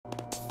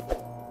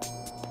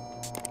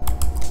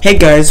Hey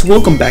guys,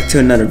 welcome back to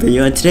another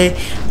video, and today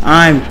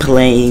I'm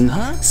playing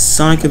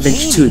Sonic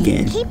Adventure 2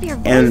 again,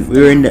 and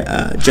we're in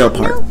the jail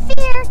part. No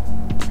fear.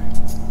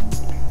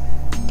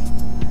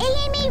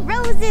 Amy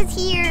Rose is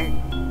here.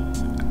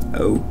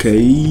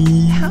 Okay.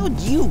 How'd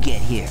you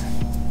get here?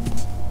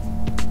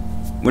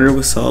 Wonder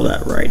we saw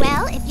that writing.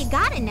 Well, if you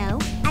gotta know,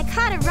 I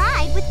caught a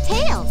ride with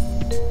Tails.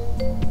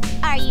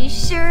 Are you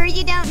sure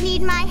you don't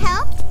need my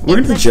help? We're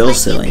in the jail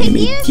cell,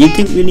 Amy. Do you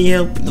think we need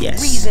help? Yes.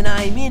 The reason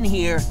I'm in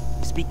here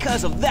is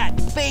because of that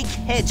fake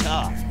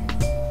hedgehog.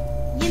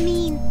 You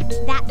mean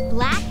that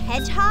black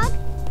hedgehog?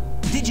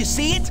 Did you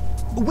see it?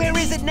 Where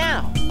is it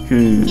now?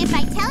 If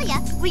I tell ya,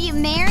 will you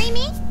marry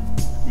me?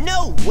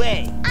 No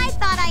way! I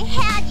thought I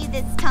had you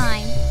this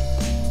time.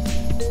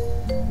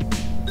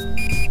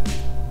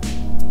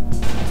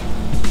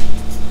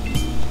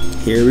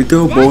 Here we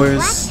go, That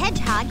boys. black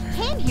hedgehog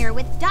came here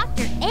with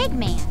Dr.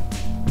 Eggman.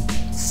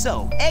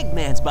 So,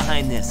 Eggman's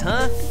behind this,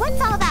 huh? What's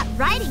all that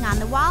writing on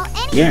the wall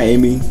anyway? Yeah,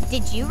 Amy.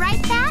 Did you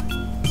write that?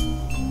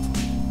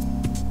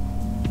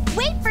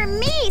 Wait for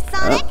me,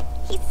 Sonic!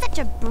 He's such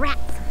a brat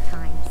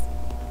sometimes.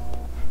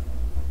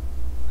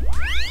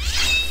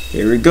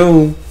 Here we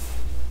go.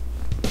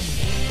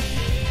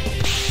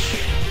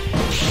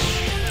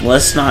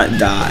 Let's not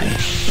die.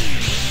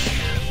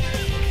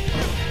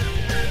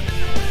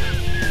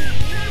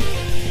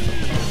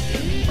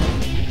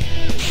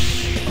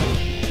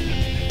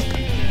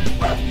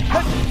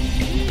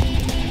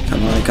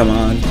 Come on, come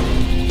on.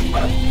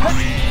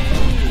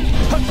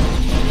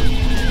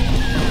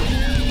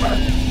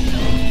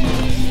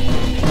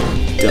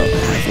 Don't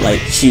have light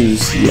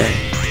shoes yet.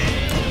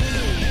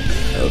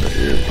 Over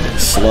here.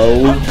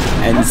 Slow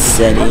and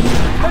steady.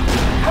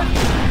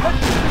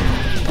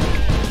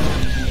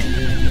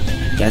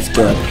 Let's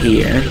go up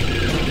here.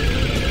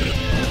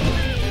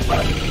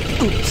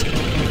 Oops.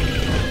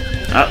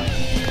 Up.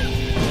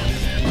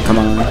 Come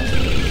on.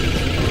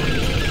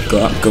 Go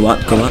up, go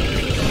up, go up.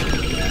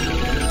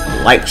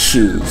 Light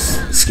shoes.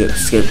 Skip,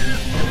 skip.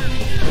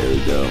 There we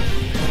go.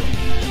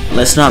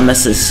 Let's not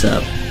mess this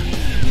up.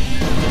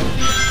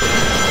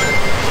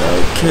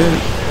 Okay.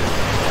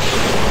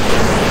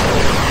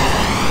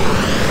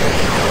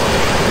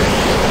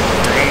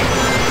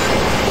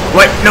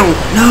 What? No!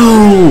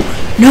 No!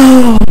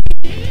 No!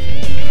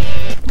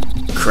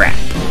 Crap.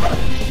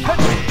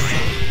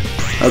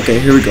 Okay,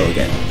 here we go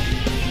again.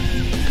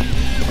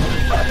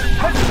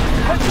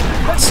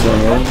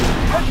 Slow.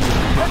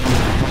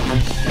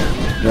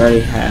 We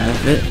already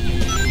have it.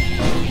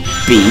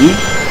 B.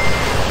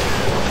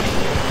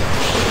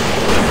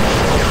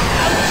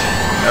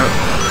 Oh.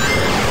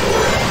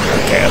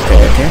 Okay, okay,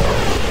 okay.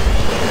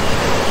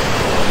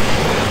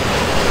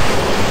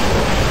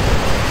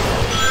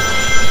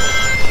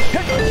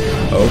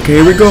 Okay,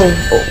 here we go.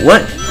 Oh,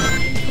 what?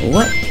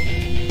 What?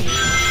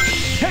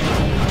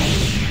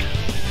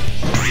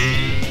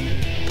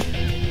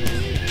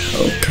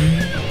 Okay.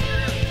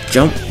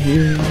 Jump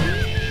here.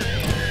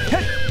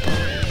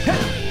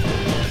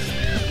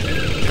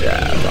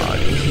 Grab on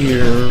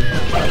here.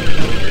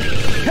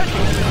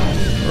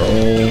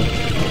 Roll.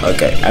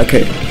 Okay,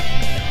 okay.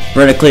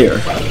 We're in a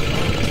clear.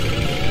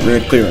 We're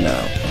in a clear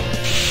now.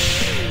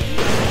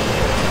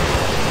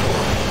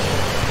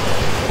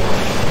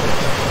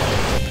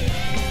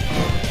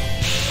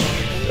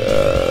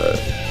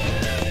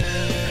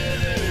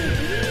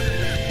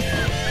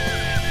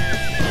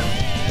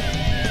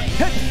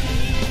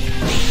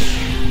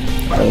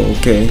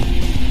 Okay.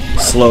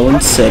 Slow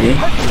and steady.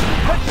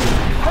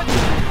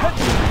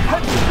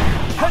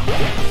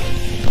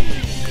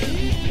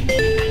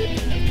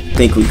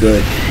 Think we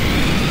good.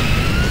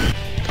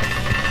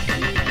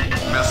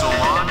 Missile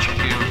launch in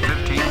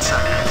 15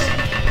 seconds.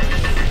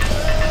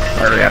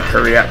 Hurry up,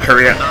 hurry up,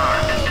 hurry up.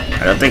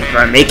 9, I don't think we're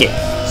gonna make it.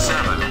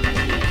 7,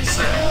 6,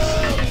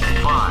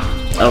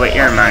 5. Oh wait,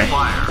 never mind.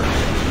 Fire.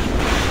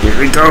 Here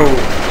we go.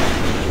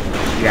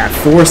 We got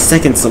 4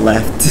 seconds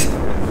left.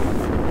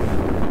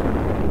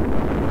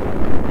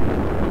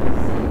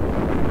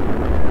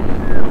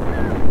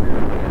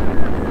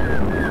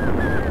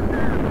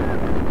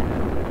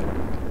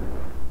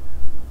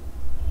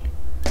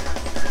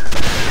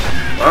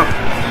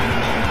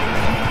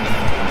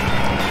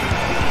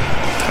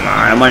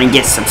 I want to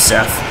get some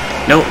stuff.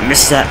 Nope,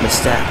 missed that,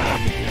 missed that.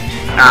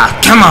 Ah,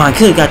 come on, I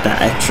could have got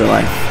that extra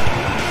life.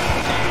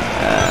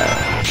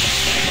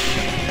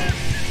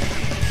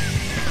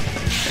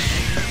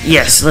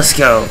 Yes, let's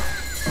go.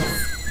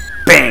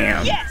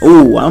 Bam! Yes.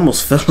 Ooh, I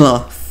almost fell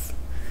off.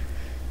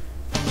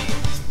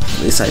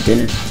 At least I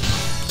didn't.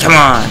 Come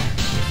on!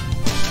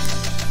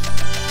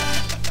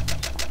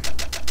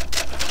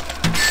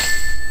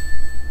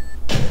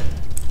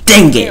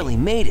 Dang it! Barely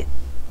made it.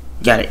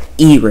 Got an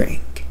E rank.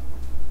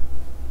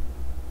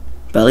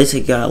 But at least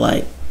it got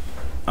like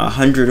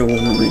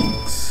 101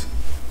 rings.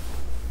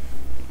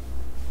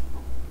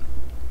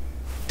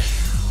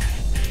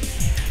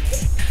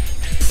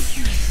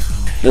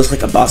 Looks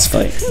like a boss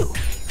fight. Whew.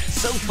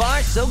 So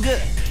far, so good.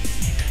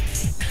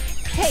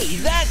 Hey,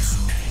 that's...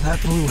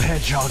 That blue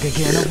hedgehog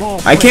again of all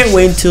I can't places.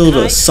 wait until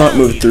the Sonic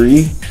Mode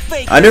 3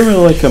 fake. I didn't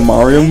really like the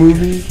Mario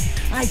movie,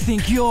 I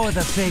think you're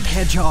the fake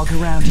hedgehog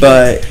around here.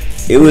 but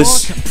it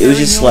was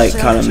just like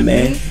kind of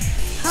meh.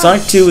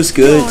 Sonic 2 was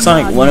good.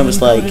 Sonic 1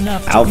 was like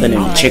Alvin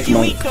and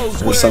Chipmunk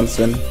or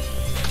something.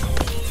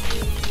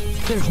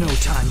 There's no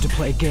time to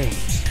play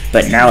games.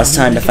 But now it's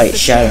time to fight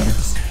Shadow.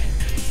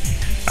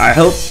 I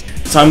hope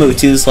Sonic Movie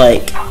 2 is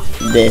like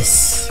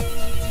this.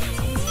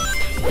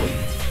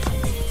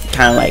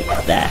 Kind of like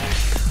that.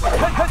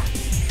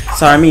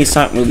 Sorry, I mean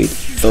Sonic Movie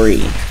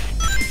 3.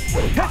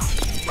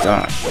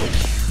 God.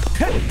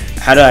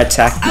 How do I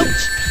attack you?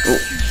 Oh.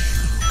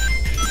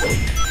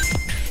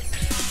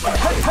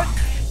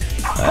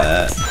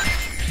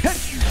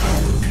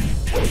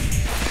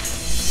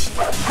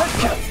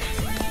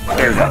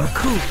 There we go.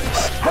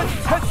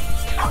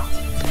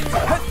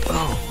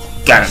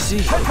 Got him.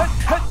 See.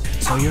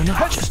 So you're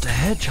not just a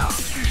hedgehog.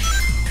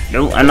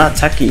 No, I'm not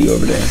attacking you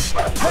over there.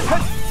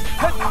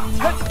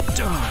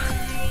 Darn.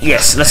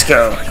 Yes, let's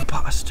go.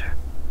 Imposter.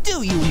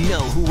 Do you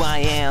know who I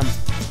am?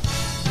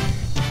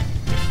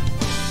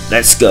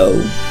 Let's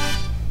go.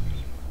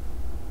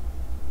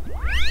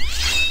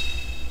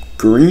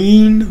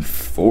 Green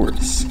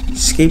Forest.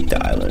 Escape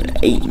the island in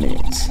 8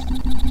 minutes.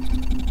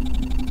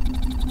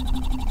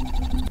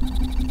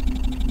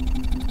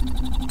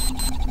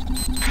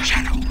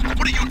 Shadow,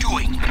 what are you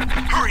doing?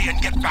 Hurry and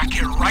get back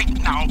here right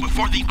now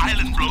before the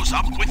island blows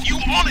up with you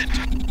on it!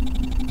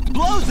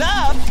 Blows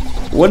up?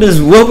 What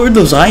were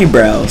those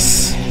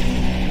eyebrows?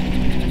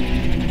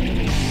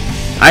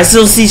 I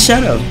still see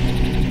Shadow.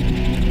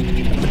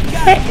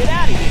 Gotta get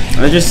out of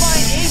here. I just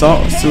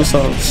still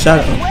saw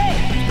Shadow.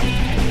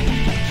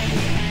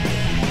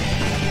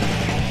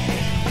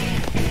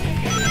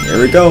 There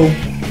we go.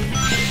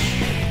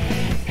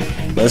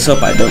 Let's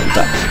hope I don't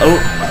die. Oh.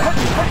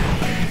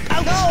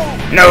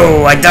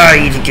 No, I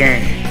died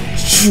again.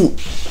 Shoot.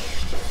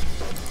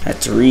 Had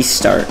to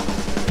restart.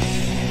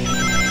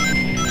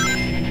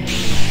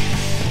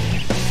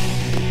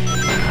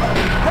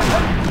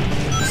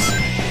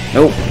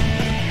 Nope.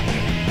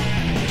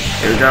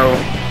 Here we go.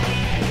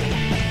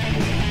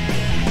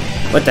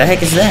 What the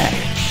heck is that?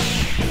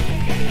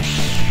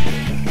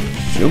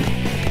 Shoot.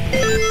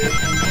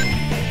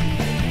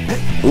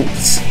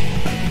 Oops.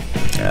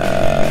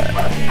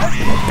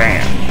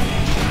 Bam.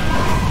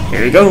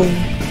 Here we go.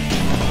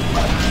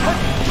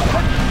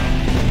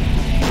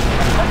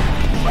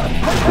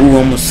 Ooh,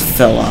 almost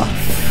fell off.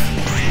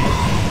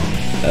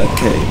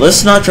 Okay,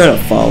 let's not try to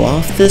fall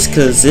off this,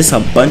 because there's a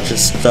bunch of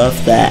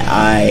stuff that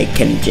I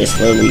can just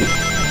literally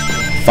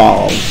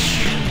fall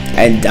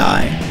and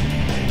die.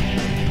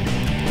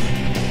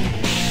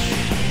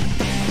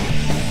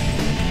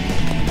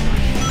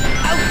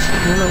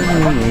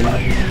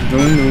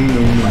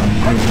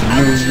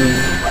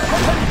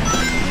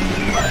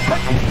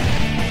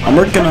 I'm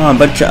working on a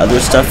bunch of other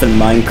stuff in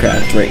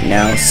Minecraft right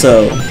now,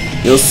 so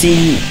you'll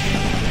see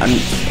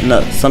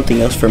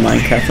something else for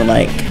Minecraft in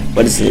like,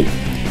 what is it,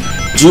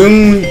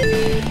 June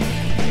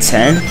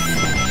 10th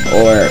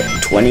or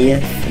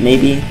 20th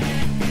maybe,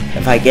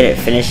 if I get it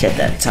finished at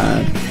that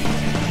time.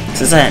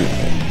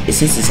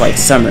 Since it's like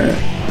summer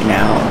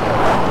now,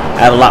 I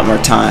have a lot more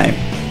time.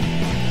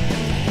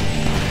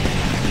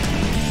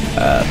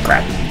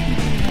 Crap.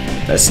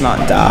 Let's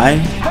not die.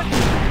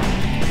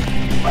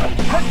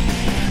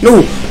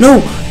 No,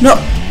 no, no!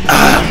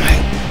 Ah, my...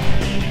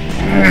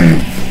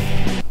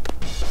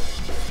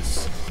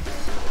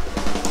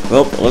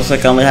 Well, looks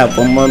like I only have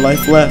one more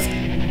life left.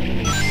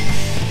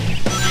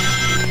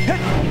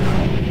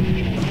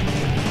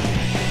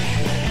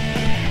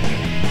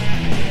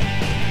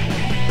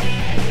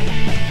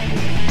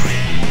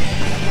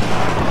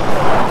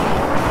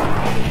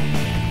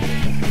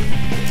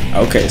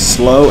 Okay,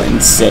 slow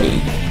and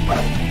steady.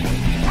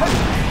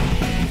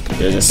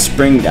 There's a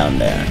spring down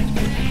there.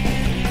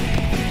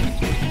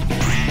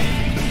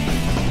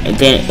 And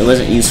then it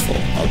wasn't useful.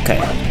 Okay.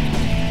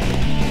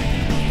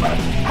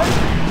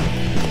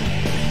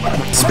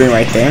 Spring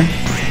right there.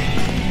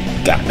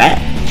 Got that.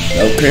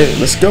 Okay,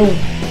 let's go.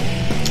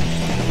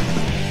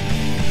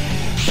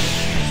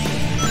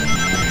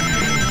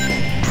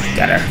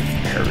 Gotta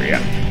hurry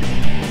up.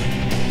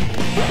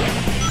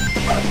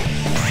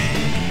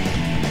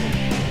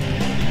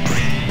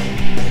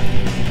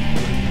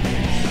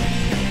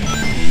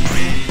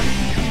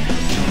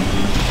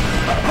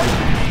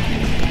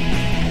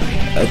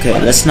 Okay,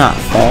 let's not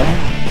fall.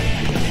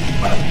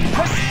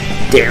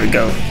 There we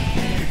go.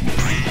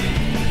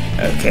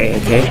 Okay,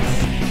 okay.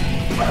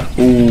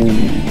 Ooh.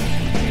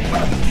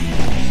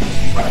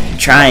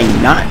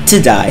 Trying not to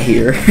die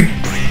here.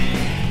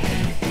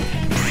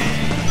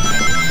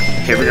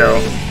 Here we go.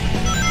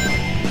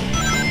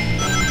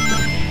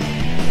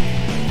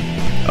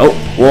 Oh,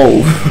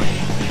 whoa.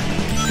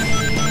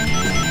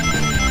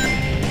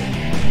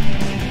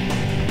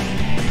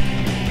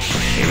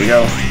 Here we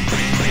go.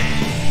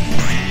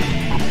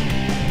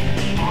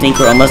 I think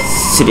we're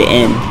almost to the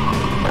end.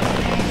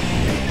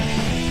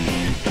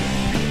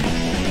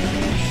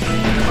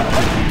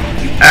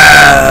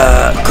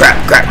 Crap.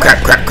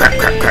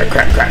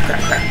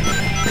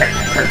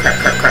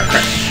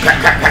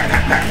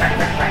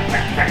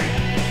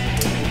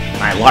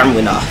 alarm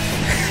went off.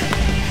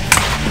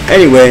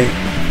 Anyway,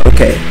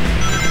 okay.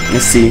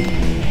 Let's see.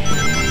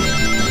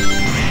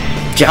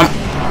 Jump.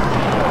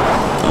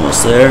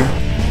 Almost there.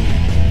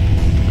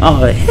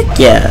 Oh, heck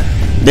yeah.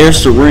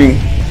 There's the ring.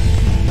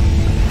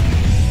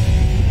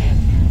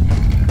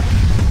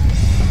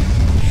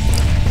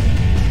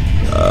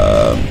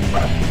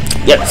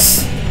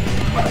 Yes.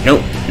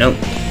 Nope, nope,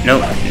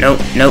 nope, nope,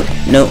 nope,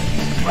 nope.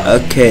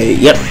 Okay,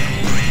 yep.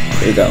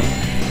 There you go.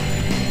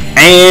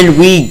 And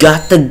we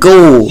got the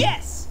goal.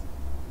 Yes!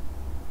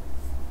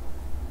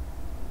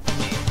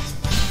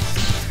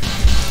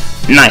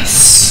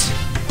 Nice.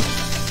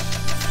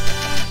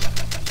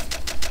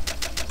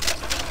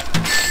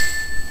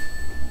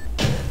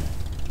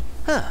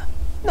 Huh.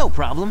 No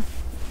problem.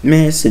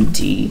 Man, it's a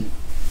D.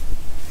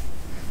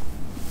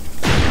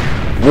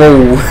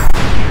 Whoa.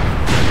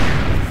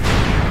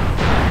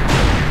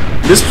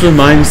 This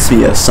reminds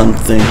me of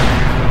something.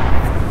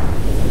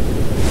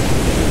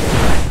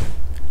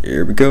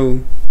 Here we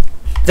go.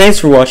 Thanks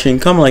for watching.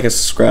 Comment, like, and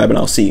subscribe, and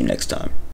I'll see you next time.